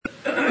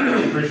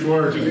Preach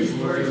word.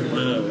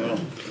 Well,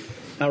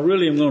 I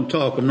really am going to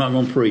talk. I'm not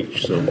going to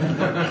preach. So,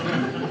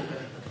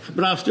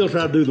 but I'll still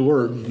try to do the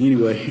word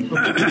anyway.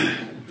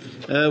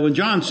 When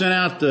John sent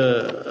out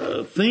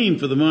the theme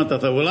for the month, I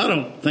thought, well, I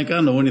don't think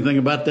I know anything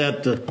about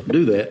that to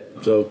do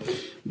that. So,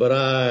 but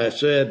I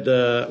said,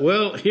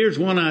 well, here's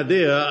one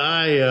idea.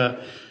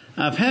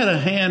 I've had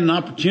an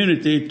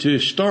opportunity to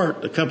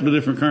start a couple of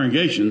different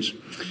congregations,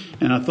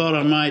 and I thought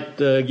I might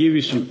give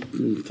you some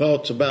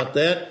thoughts about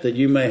that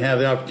you may have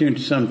the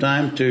opportunity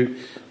sometime to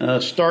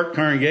start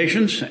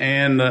congregations.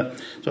 And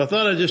so I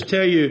thought I'd just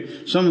tell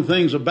you some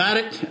things about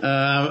it.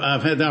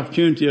 I've had the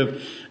opportunity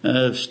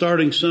of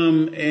starting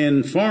some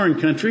in foreign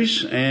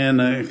countries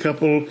and a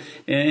couple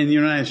in the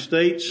United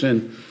States,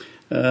 and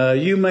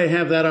you may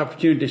have that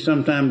opportunity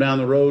sometime down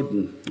the road,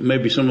 and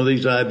maybe some of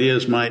these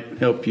ideas might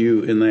help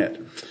you in that.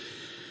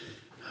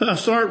 I'll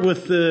start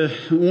with the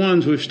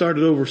ones we've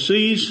started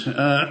overseas.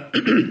 I've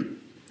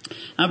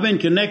been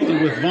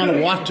connected with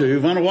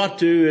Vanuatu.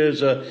 Vanuatu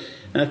is a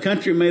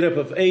country made up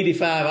of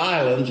 85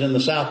 islands in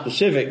the South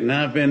Pacific, and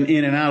I've been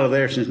in and out of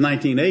there since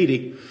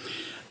 1980.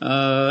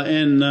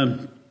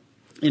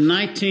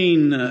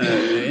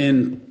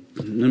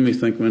 Let me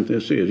think when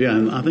this is. Yeah,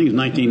 I think it's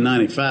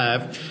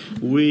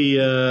 1995. We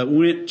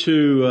went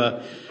to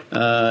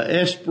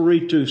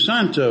Espiritu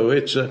Santo.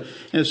 It said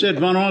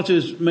Vanuatu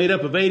is made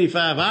up of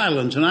 85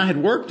 islands, and I had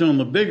worked on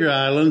the bigger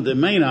island, the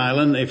main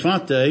island,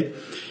 Efate,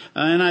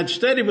 and I'd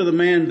studied with a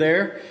man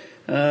there,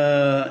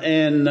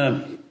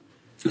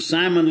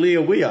 Simon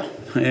Liawea,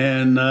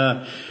 and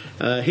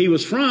he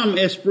was from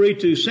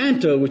Espiritu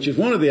Santo, which is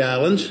one of the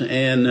islands,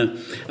 and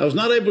I was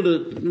not able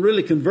to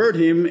really convert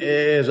him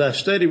as I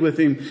studied with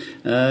him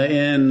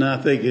in,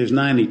 I think it was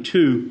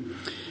 92.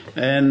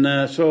 And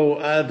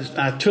so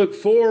I took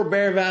 4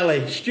 Bear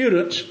Valley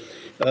students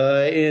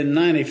in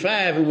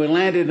 95, and we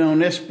landed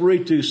on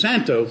Espiritu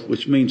Santo,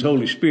 which means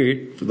Holy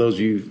Spirit, for those of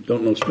you who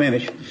don't know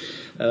Spanish.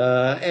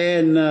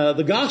 And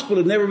the gospel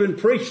had never been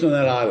preached on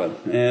that island.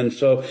 And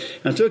so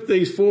I took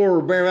these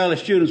 4 Bear Valley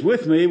students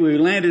with me. We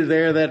landed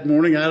there that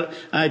morning. I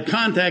had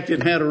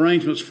contacted and had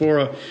arrangements for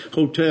a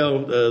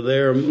hotel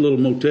there, a little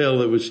motel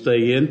that would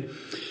stay in.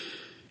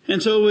 And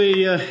so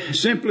we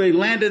simply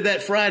landed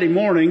that Friday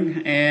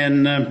morning,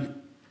 and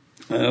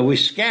we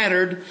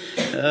scattered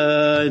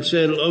and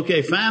said,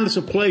 okay, find us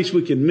a place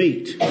we can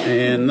meet.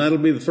 And that'll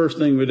be the first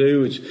thing we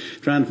do, is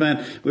trying to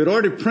find. We'd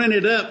already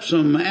printed up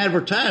some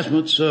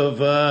advertisements of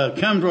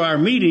come to our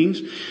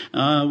meetings.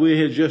 We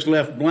had just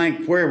left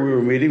blank where we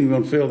were meeting. We're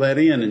going to fill that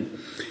in.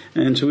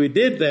 And so we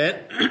did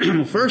that.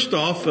 First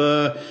off,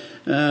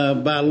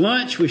 by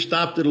lunch, we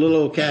stopped at a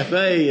little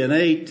cafe and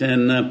ate,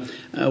 and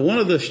one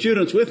of the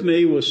students with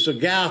me was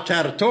Sagao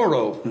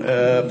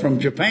Taratoro from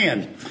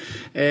Japan.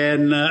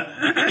 And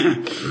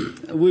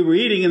we were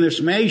eating, and there's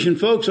some Asian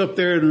folks up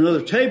there at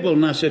another table,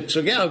 and I said,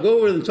 Sagao, go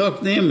over and talk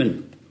to them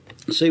and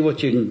see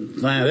what you can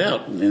find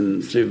out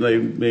and see if they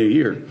may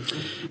hear.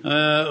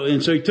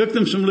 And so he took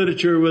them some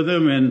literature with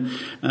them, and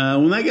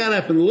when they got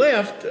up and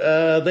left,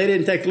 they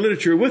didn't take the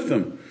literature with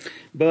them.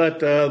 But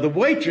the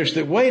waitress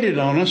that waited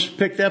on us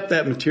picked up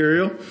that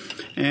material,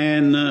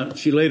 and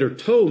she later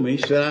told me,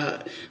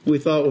 said, we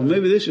thought, well,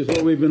 maybe this is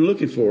what we've been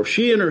looking for.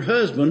 She and her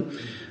husband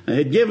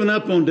had given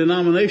up on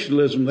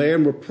denominationalism there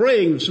and were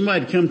praying for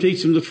somebody to come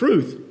teach them the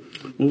truth.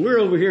 Well, we're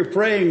over here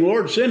praying,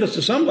 Lord, send us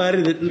to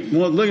somebody that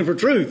was looking for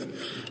truth.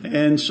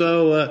 And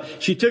so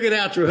she took it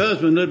out to her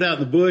husband, lived out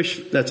in the bush.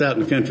 That's out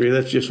in the country.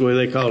 That's just the way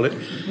they call it.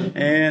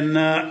 And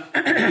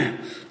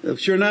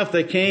sure enough,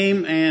 they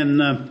came,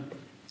 and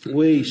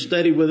we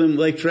studied with them.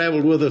 They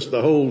traveled with us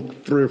the whole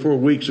 3 or 4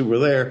 weeks we were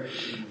there.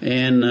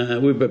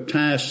 And we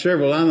baptized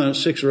several, I don't know,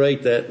 6 or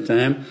 8 that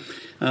time.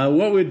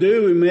 What we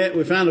do,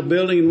 we found a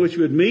building in which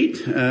we'd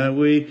meet.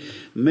 We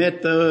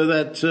met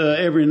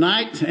every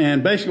night,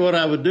 and basically what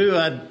I would do,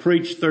 I'd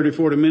preach 30,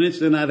 40 minutes,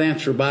 then I'd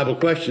answer Bible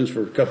questions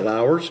for a couple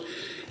hours.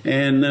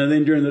 And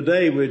then during the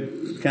day,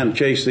 we'd kind of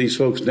chase these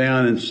folks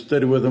down and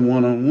study with them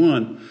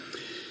one-on-one.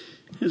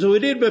 And so we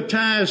did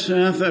baptize,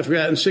 I've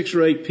forgotten, 6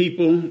 or 8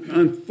 people.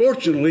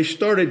 Unfortunately,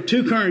 started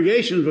 2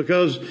 congregations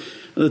because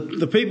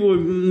the people we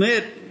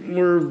met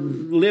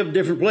lived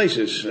different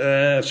places,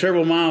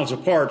 several miles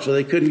apart, so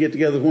they couldn't get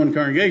together with one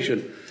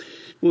congregation.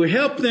 We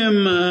helped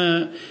them,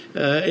 and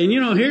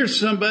here's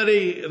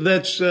somebody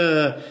that's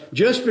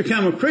just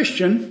become a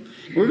Christian.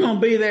 We're going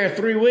to be there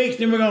 3 weeks,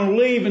 then we're going to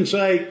leave and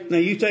say, now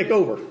you take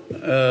over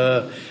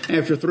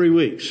after 3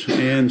 weeks.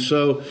 And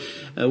so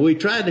we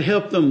tried to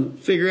help them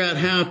figure out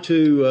how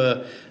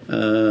to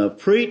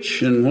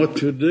preach and what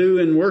to do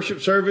in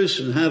worship service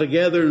and how to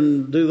gather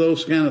and do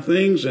those kind of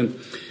things. And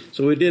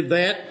so we did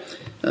that.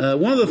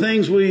 One of the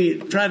things we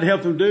tried to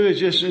help them do is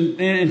just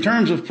in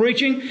terms of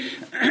preaching,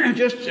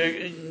 just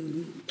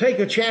take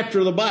a chapter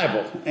of the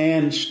Bible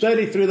and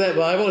study through that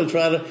Bible and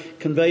try to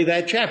convey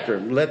that chapter.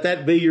 Let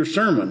that be your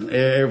sermon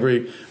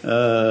every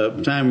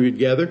time you'd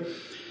gather.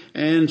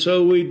 And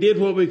so we did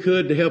what we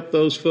could to help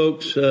those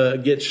folks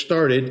get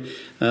started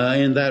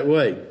in that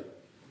way.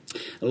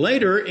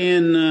 Later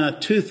in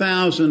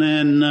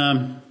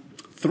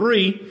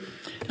 2003,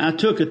 I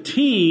took a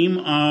team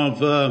of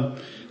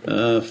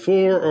there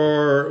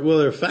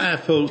were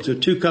 5 folks,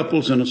 2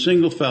 couples and a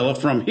single fellow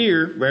from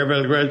here, Bear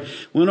Valley Graduate,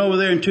 went over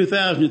there in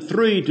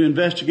 2003 to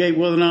investigate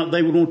whether or not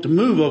they would want to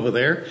move over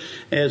there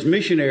as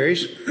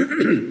missionaries.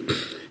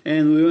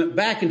 And we went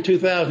back in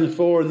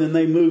 2004, and then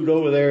they moved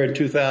over there in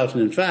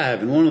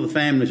 2005. And one of the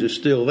families is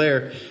still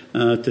there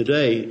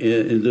today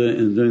in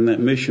doing that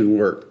mission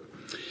work.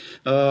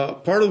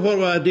 Part of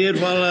what I did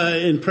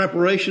in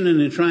preparation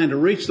and in trying to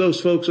reach those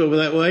folks over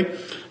that way,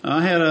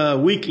 I had a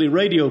weekly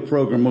radio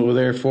program over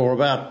there for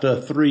about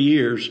 3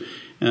 years,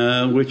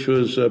 which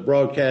was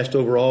broadcast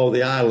over all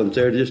the islands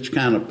there, just to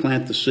kind of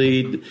plant the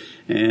seed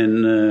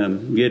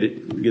and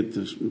get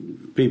the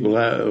people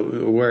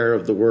aware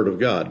of the Word of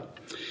God.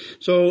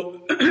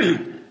 So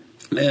I'm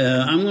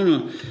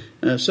going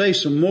to say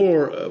some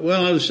more.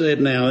 Well, I'll just say it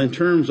now in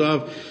terms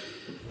of,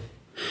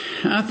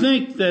 I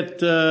think that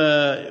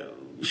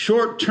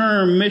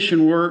short-term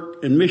mission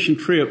work and mission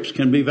trips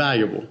can be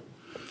valuable.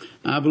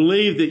 I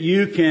believe that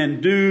you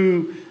can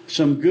do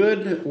some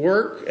good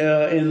work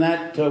in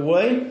that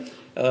way.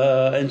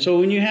 And so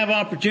when you have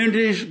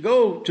opportunities,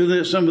 go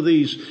to some of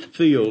these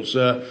fields.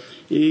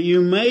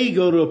 You may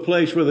go to a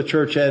place where the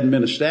church hadn't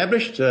been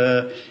established.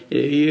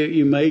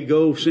 You may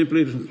go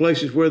simply to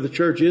places where the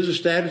church is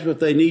established, but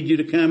they need you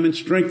to come and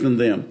strengthen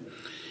them.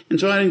 And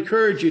so I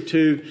encourage you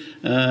to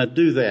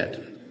do that.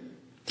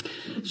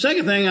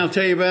 Second thing I'll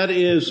tell you about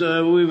is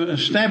we've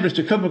established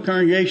a couple of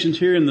congregations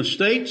here in the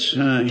States.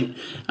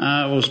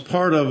 I was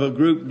part of a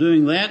group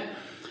doing that.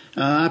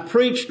 I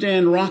preached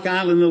in Rock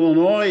Island,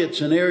 Illinois.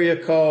 It's an area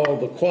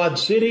called the Quad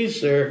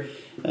Cities. They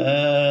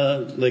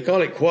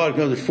call it Quad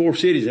because there's 4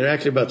 cities. There are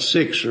actually about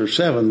 6 or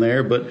 7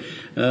 there. But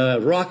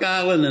Rock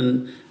Island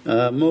and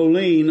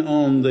Moline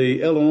on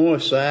the Illinois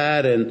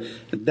side, and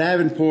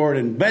Davenport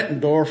and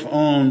Bettendorf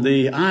on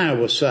the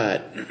Iowa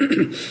side.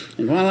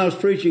 And while I was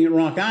preaching at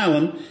Rock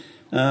Island,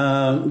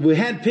 we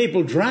had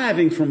people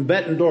driving from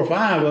Bettendorf,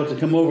 Iowa to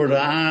come over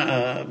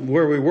to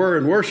where we were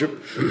in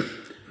worship.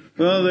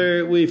 Well,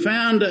 we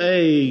found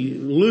a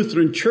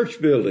Lutheran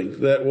church building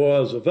that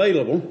was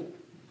available.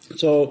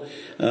 So,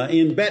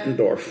 in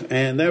Bettendorf,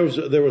 and there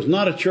was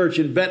not a church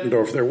in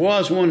Bettendorf. There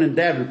was one in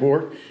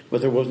Davenport,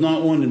 but there was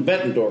not one in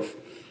Bettendorf.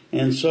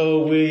 And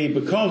so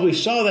because we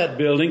saw that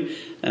building,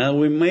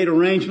 we made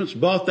arrangements,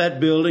 bought that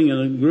building,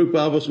 and a group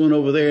of us went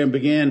over there and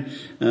began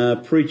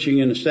preaching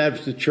and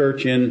established the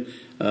church in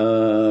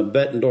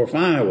Bettendorf,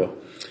 Iowa.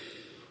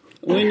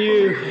 When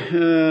you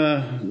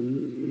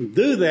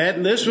do that,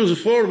 and this was a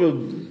sort of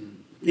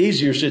an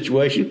easier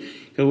situation,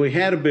 because we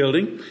had a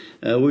building.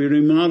 We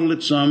remodeled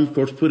it some, of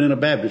course, put in a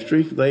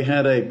baptistry. They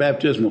had a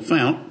baptismal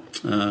fount.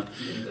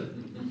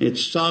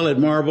 It's solid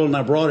marble, and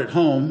I brought it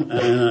home,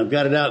 and I've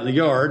got it out in the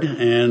yard,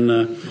 and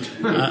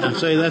I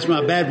say that's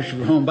my baptistry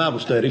for home Bible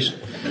studies.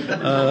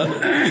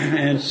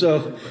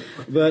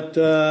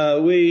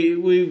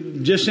 We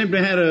just simply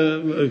had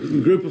a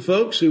group of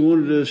folks who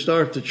wanted to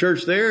start the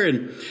church there,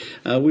 and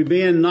we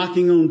began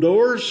knocking on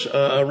doors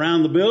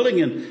around the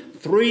building, and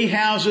 3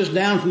 houses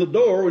down from the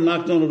door, we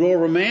knocked on the door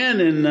of a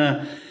man, and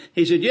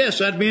he said,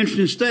 yes, I'd be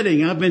interested in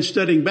studying. I've been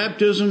studying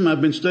baptism.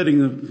 I've been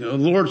studying the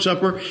Lord's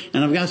Supper,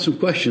 and I've got some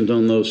questions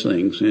on those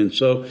things. And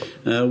so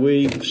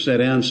we sat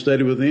down and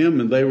studied with him,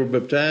 and they were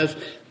baptized.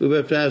 We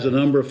baptized a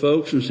number of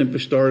folks and simply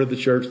started the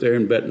church there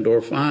in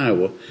Bettendorf,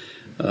 Iowa.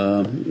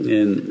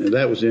 And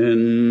that was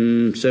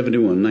in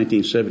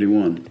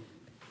 1971.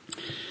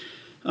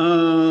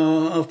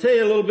 I'll tell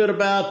you a little bit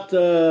about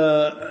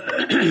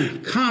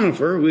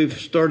Conifer. We've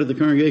started the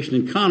congregation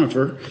in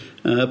Conifer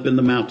up in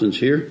the mountains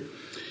here.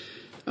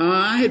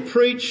 I had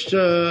preached,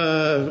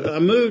 I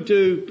moved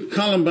to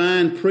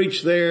Columbine,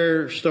 preached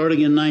there starting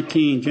in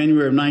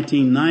January of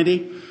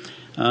 1990.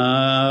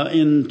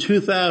 In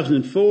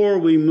 2004,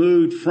 we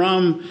moved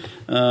from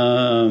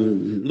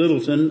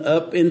Littleton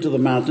up into the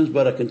mountains,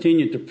 but I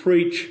continued to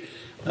preach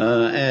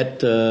at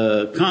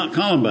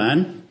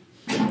Columbine.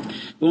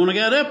 But when we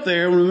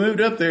moved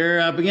up there,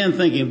 I began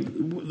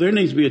thinking, there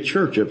needs to be a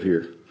church up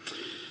here.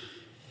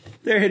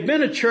 There had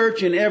been a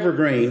church in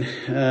Evergreen,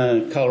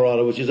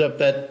 Colorado, which is up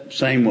that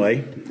same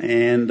way,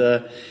 and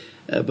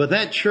but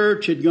that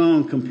church had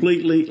gone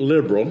completely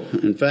liberal.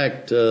 In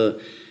fact, 2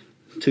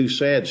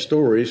 sad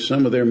stories.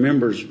 Some of their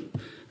members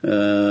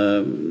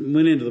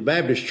went into the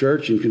Baptist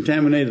church and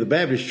contaminated the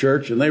Baptist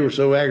church, and they were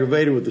so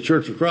aggravated with the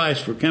Church of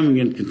Christ for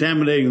coming and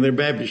contaminating their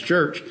Baptist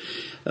church.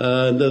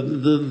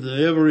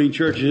 The Evergreen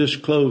church is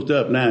just closed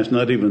up now. It's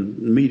not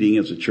even meeting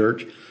as a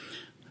church.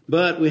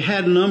 But we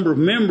had a number of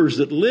members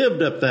that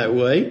lived up that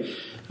way,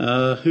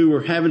 who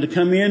were having to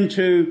come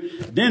into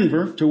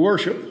Denver to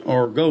worship,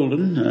 or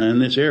Golden, in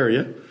this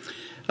area.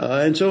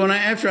 And so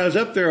after I was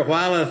up there a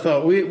while, I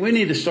thought, we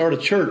need to start a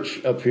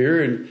church up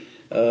here and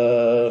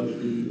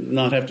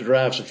not have to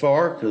drive so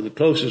far, because the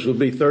closest would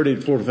be 30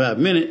 to 45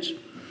 minutes.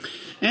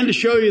 And to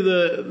show you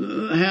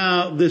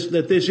that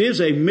this is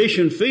a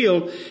mission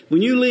field,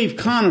 when you leave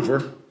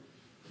Conifer,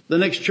 the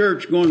next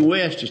church going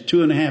west is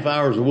 2.5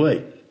 hours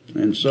away.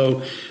 And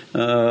so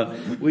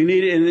we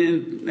need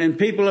it, and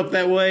people up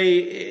that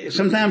way,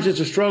 sometimes it's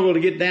a struggle to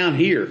get down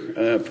here,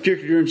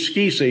 particularly during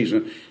ski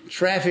season.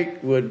 Traffic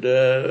would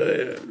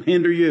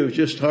hinder you. It's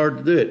just hard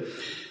to do it.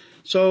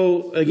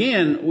 So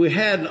again, we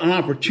had an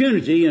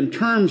opportunity in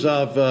terms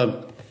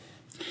of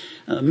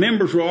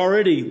members were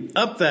already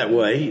up that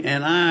way,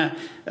 and I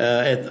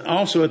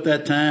also at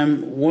that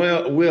time,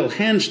 Will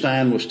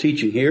Henstein was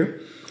teaching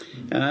here.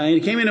 And he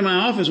came into my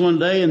office one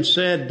day and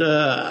said,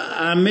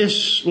 I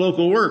miss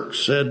local work.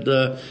 Said,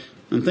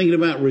 I'm thinking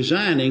about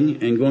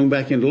resigning and going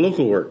back into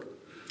local work.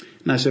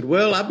 And I said,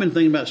 well, I've been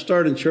thinking about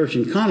starting church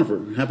in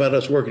Conifer. How about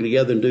us working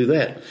together and do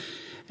that?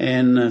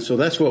 And so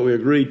that's what we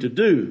agreed to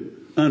do.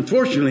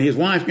 Unfortunately, his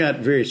wife got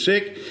very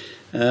sick.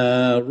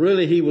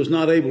 Really, he was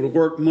not able to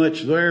work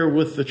much there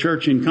with the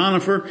church in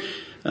Conifer.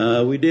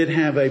 We did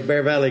have a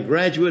Bear Valley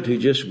graduate who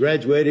just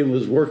graduated and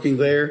was working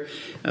there.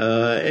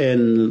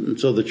 And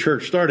so the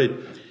church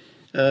started.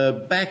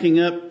 Backing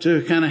up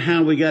to kind of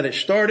how we got it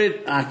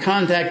started, I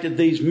contacted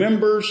these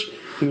members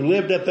who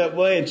lived up that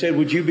way and said,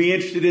 would you be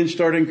interested in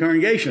starting a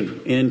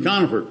congregation in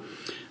Conifer?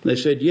 They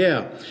said,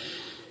 yeah.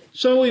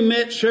 So we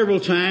met several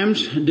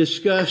times,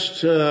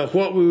 discussed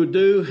what we would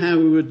do, how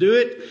we would do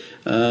it.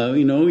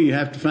 You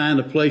have to find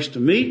a place to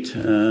meet.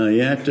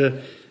 You have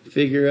to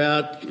figure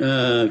out,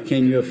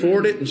 can you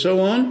afford it, and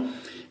so on.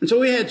 And so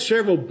we had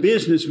several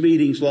business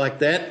meetings like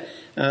that,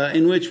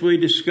 in which we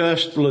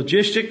discussed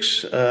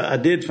logistics. I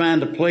did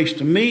find a place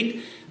to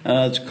meet.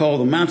 It's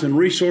called the Mountain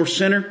Resource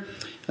Center.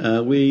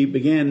 We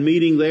began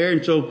meeting there,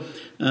 and so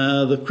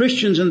the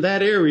Christians in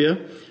that area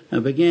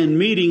began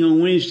meeting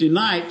on Wednesday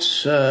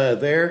nights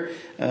there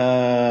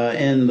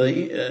in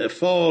the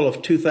fall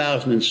of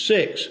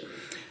 2006.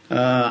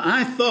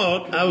 I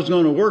thought I was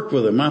going to work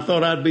with them. I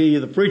thought I'd be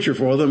the preacher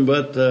for them,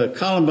 but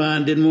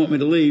Columbine didn't want me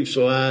to leave,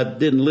 so I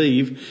didn't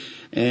leave.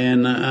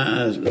 And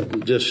I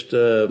just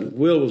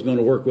Will was going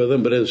to work with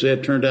them, but as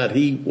it turned out,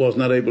 he was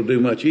not able to do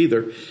much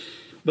either.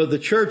 But the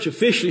church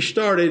officially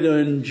started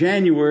on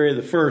January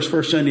the first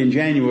Sunday in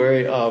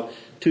January of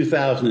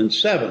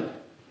 2007.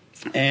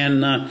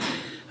 And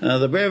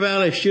the Bear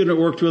Valley student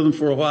worked with them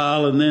for a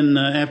while, and then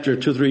after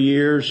 2 or 3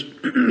 years,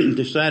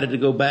 decided to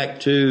go back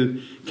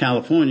to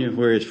California,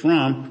 where he's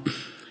from.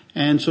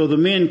 And so the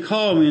men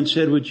called me and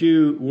said, would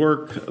you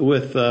work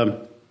with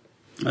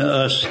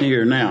us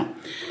here now?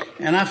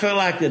 And I felt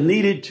like they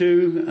needed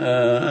to.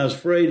 I was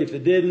afraid if they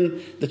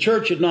didn't, the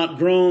church had not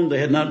grown. They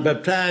had not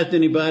baptized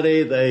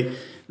anybody. They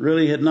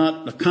really had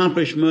not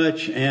accomplished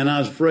much. And I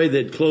was afraid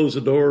they'd close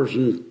the doors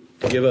and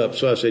give up.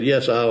 So I said,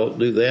 yes, I'll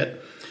do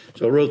that.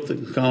 So I wrote the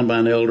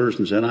Columbine elders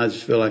and said, I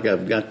just feel like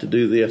I've got to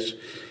do this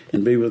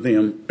and be with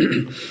them.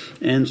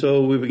 And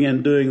so we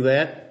began doing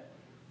that.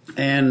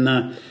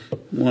 And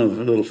one of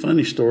the little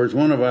funny stories,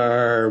 one of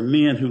our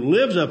men who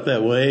lives up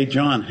that way,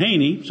 John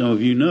Haney, some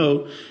of you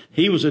know,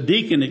 he was a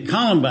deacon at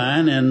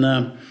Columbine, and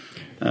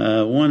he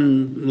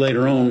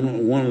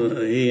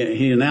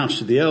announced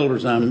to the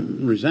elders,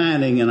 I'm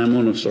resigning and I'm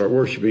going to start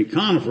worshiping at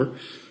Conifer.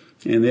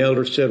 And the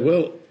elders said,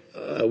 well,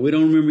 we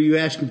don't remember you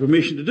asking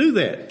permission to do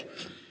that.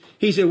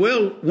 He said,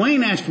 well,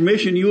 Wayne asked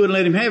permission, you wouldn't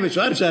let him have it,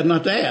 so I decided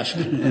not to ask.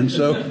 And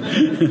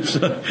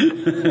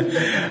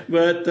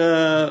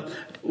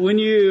when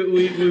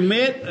we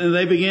met, and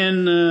they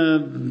began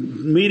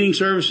meeting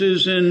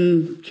services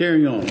and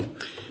carrying on.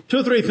 2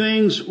 or 3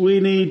 things we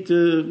need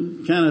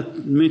to kind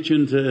of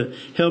mention to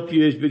help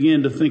you as you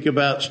begin to think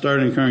about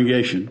starting a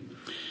congregation.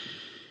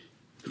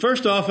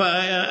 First off,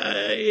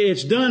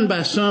 it's done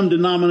by some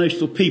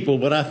denominational people,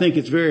 but I think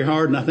it's very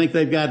hard, and I think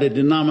they've got a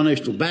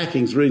denominational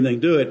backing the reason they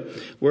do it,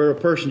 where a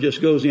person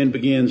just goes in and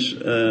begins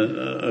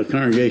a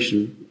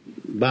congregation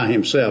by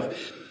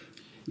himself.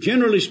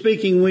 Generally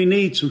speaking, we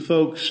need some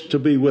folks to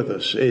be with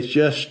us. It's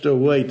just a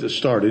way to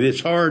start it.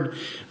 It's hard,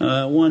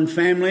 one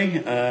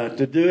family,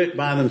 to do it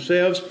by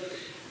themselves.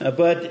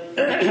 But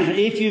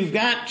if you've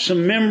got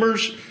some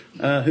members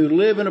who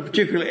live in a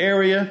particular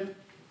area,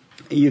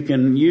 you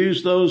can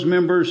use those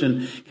members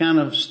and kind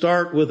of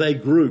start with a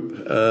group.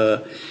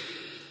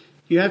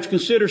 You have to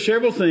consider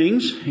several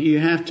things. You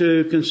have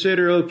to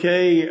consider,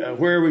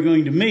 where are we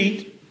going to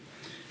meet?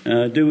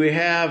 Do we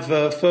have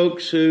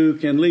folks who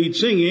can lead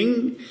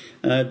singing?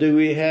 Do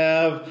we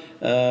have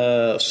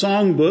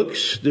song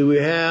books? Do we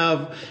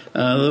have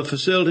the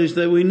facilities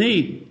that we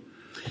need?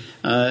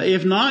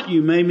 If not,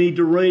 you may need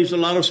to raise a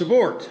lot of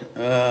support.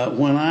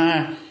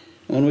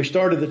 When we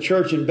started the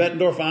church in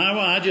Bettendorf,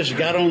 Iowa, I just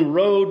got on the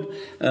road,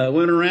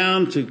 went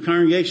around to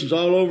congregations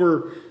all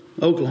over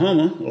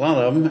Oklahoma, a lot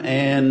of them,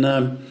 and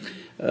I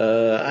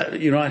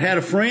had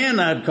a friend.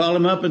 I'd call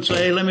him up and say,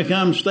 hey, let me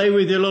come stay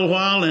with you a little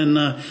while, and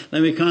let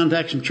me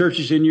contact some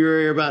churches in your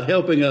area about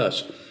helping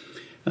us.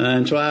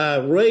 And so I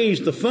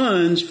raised the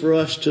funds for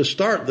us to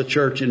start the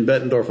church in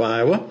Bettendorf,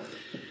 Iowa.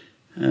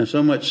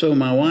 So much so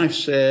my wife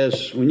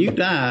says, when you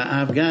die,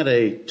 I've got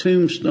a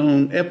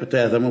tombstone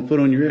epitaph I'm going to put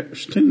on your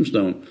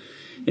tombstone.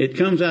 It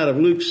comes out of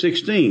Luke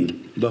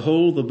 16.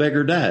 Behold, the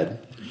beggar died.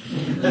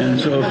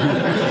 And so,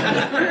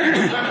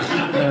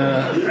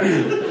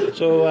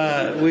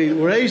 So we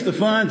raised the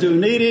funds we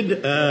needed.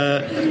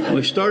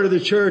 We started the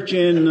church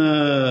in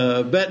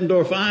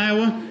Bettendorf,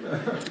 Iowa,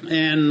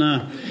 and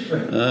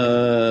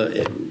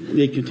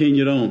it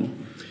continued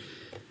on.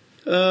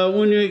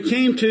 When it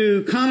came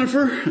to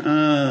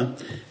Conifer,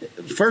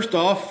 first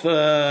off,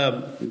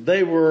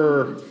 they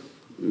were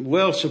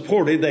well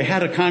supported. They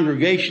had a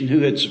congregation who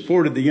had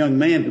supported the young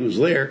man who was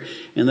there,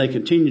 and they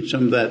continued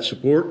some of that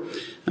support.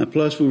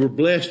 Plus, we were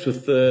blessed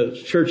with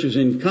churches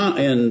in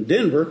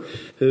Denver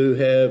who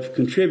have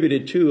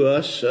contributed to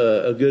us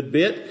a good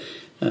bit,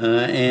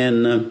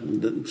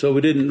 and so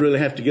we didn't really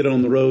have to get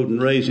on the road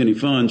and raise any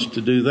funds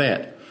to do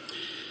that.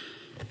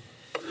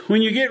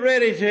 When you get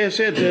ready, as I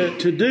said,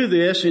 to do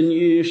this, and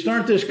you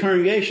start this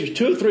congregation, there's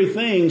 2 or 3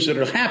 things that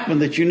will happen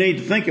that you need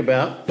to think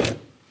about.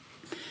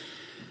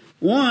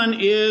 One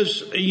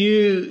is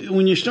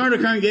when you start a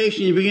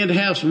congregation, you begin to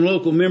have some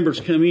local members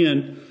come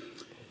in,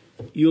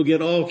 you'll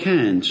get all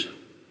kinds.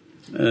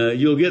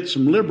 You'll get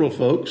some liberal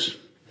folks,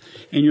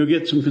 and you'll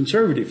get some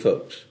conservative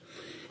folks.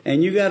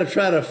 And you got to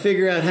try to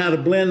figure out how to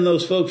blend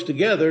those folks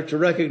together to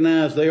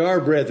recognize they are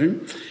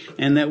brethren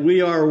and that we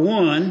are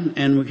one,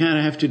 and we kind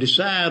of have to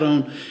decide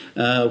on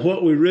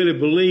what we really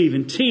believe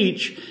and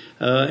teach,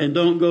 and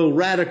don't go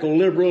radical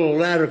liberal or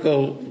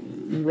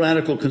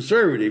radical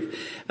conservative.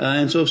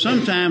 And so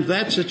sometimes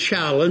that's a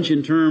challenge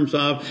in terms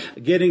of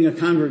getting a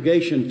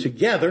congregation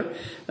together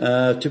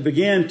to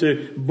begin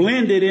to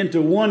blend it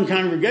into one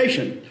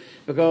congregation.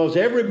 Because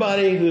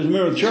everybody who's a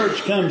member of the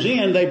church comes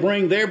in, they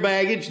bring their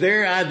baggage,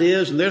 their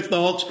ideas, and their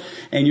thoughts,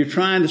 and you're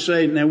trying to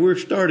say, now we're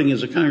starting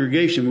as a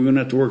congregation, we're going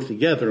to have to work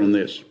together on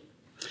this.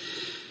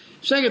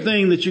 Second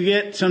thing that you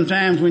get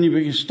sometimes when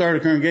you start a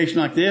congregation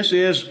like this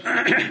is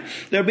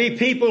there'll be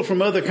people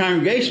from other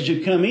congregations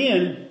who come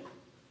in.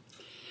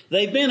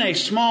 They've been a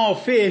small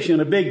fish in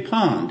a big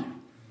pond.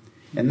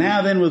 And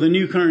now then with a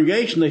new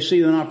congregation, they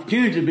see an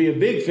opportunity to be a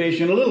big fish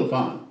in a little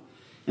pond.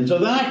 And so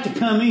they like to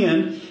come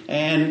in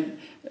and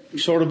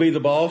sort of be the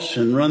boss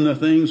and run the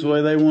things the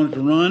way they want it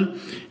to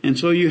run. And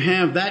so you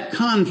have that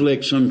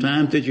conflict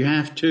sometimes that you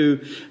have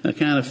to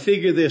kind of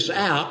figure this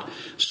out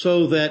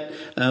so that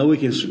we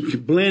can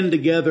blend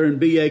together and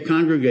be a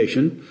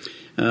congregation.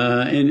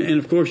 And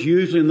of course,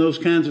 usually in those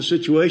kinds of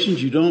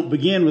situations, you don't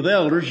begin with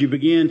elders. You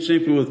begin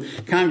simply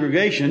with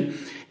congregation.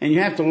 And you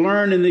have to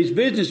learn in these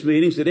business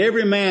meetings that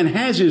every man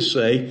has his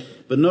say,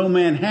 but no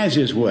man has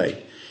his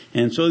way.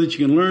 And so that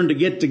you can learn to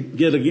get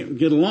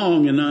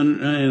along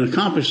and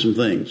accomplish some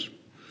things.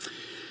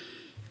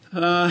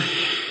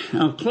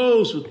 I'll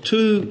close with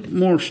 2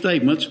 more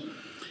statements.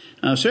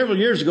 Several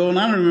years ago, and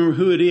I don't remember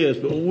who it is,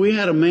 but we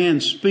had a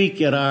man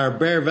speak at our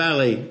Bear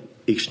Valley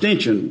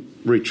Extension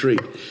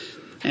retreat.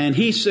 And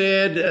he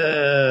said,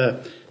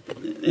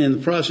 in the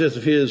process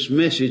of his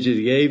message that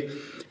he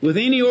gave, with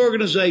any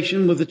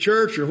organization, with the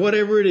church or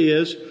whatever it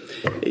is,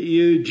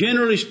 you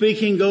generally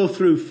speaking go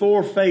through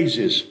 4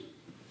 phases.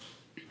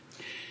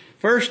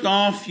 First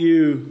off,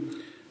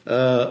 you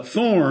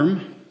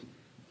form.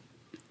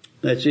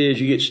 That is,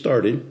 you get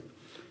started.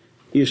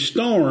 You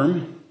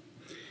storm.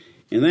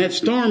 And that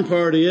storm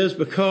part is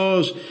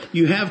because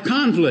you have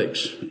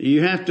conflicts.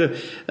 You have to,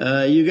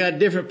 you got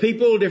different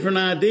people, different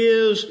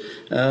ideas,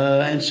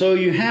 and so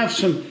you have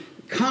some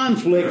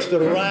conflicts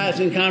that arise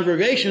in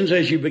congregations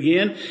as you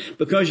begin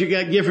because you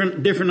got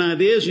different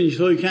ideas, and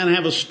so you kind of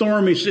have a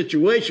stormy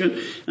situation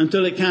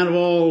until it kind of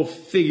all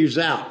figures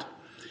out.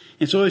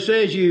 And so it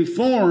says you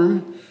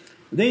form,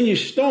 then you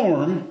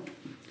storm.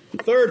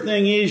 The third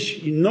thing is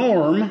you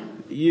norm.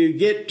 You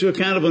get to a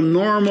kind of a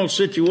normal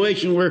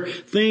situation where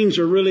things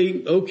are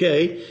really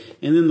okay.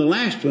 And then the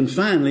last one,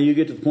 finally, you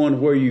get to the point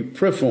where you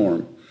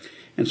perform.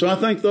 And so I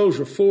think those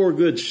are 4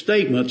 good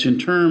statements in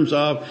terms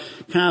of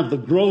kind of the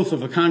growth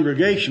of a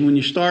congregation when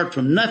you start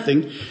from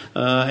nothing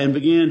and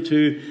begin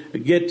to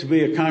get to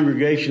be a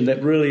congregation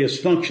that really is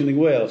functioning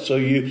well. So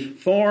you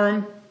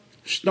form,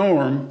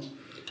 storm,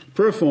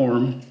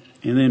 perform,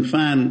 and then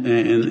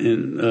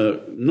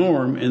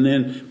norm, and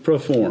then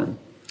perform.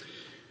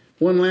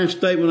 One last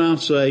statement I'll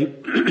say.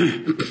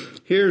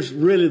 Here's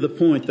really the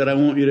point that I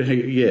want you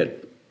to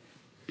get.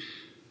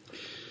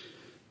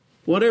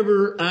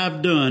 Whatever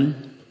I've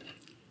done,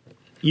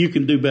 you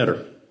can do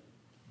better.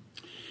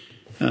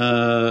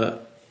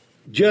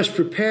 Just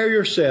prepare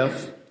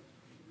yourself,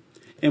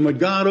 and when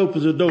God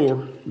opens a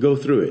door, go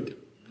through it.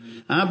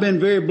 I've been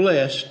very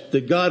blessed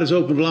that God has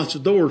opened lots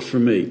of doors for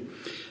me.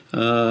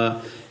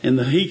 And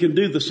He can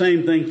do the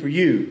same thing for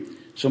you.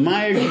 So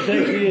my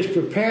exhortation is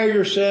prepare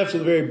yourself to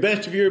the very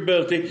best of your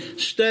ability.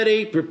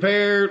 Study,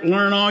 prepare,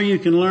 learn all you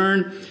can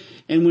learn.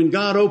 And when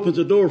God opens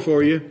a door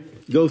for you,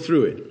 go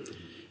through it.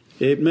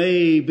 It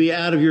may be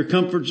out of your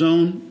comfort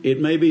zone. It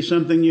may be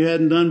something you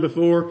hadn't done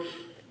before.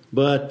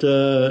 But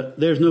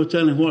there's no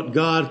telling what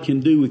God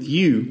can do with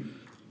you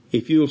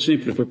if you'll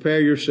simply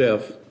prepare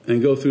yourself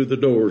and go through the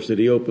doors that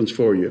He opens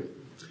for you.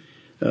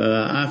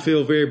 I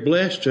feel very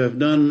blessed to have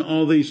done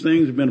all these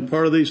things, been a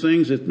part of these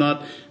things. It's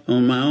not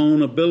on my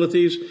own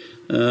abilities,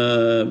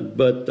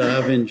 but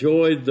I've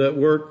enjoyed that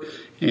work,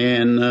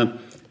 and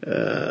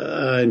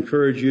I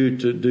encourage you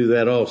to do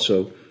that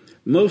also.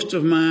 Most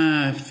of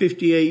my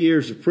 58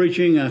 years of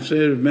preaching, I've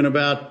said, have been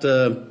about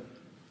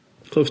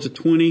close to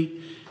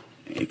 20,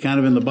 kind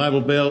of in the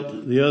Bible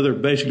Belt. The other,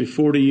 basically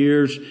 40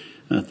 years,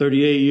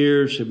 38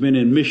 years have been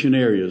in mission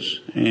areas.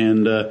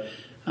 And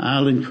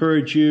I'll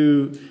encourage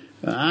you,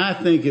 I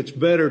think it's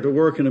better to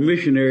work in a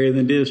mission area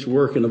than it is to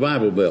work in the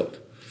Bible Belt.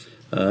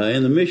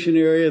 In the mission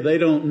area, they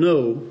don't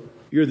know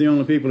you're the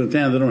only people in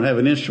town that don't have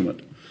an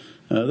instrument.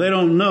 They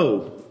don't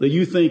know that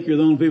you think you're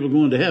the only people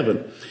going to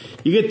heaven.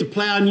 You get to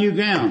plow new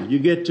ground. You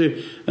get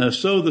to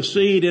sow the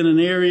seed in an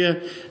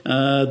area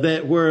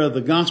that where the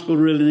gospel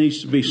really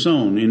needs to be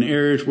sown, in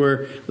areas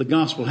where the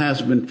gospel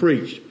hasn't been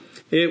preached.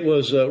 It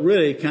was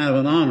really kind of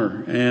an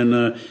honor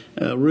and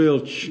a real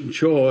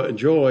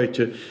joy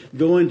to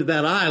go into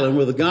that island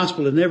where the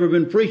gospel had never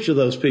been preached to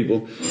those people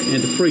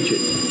and to preach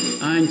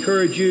it. I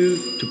encourage you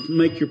to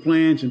make your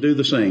plans and do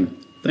the same.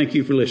 Thank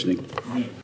you for listening.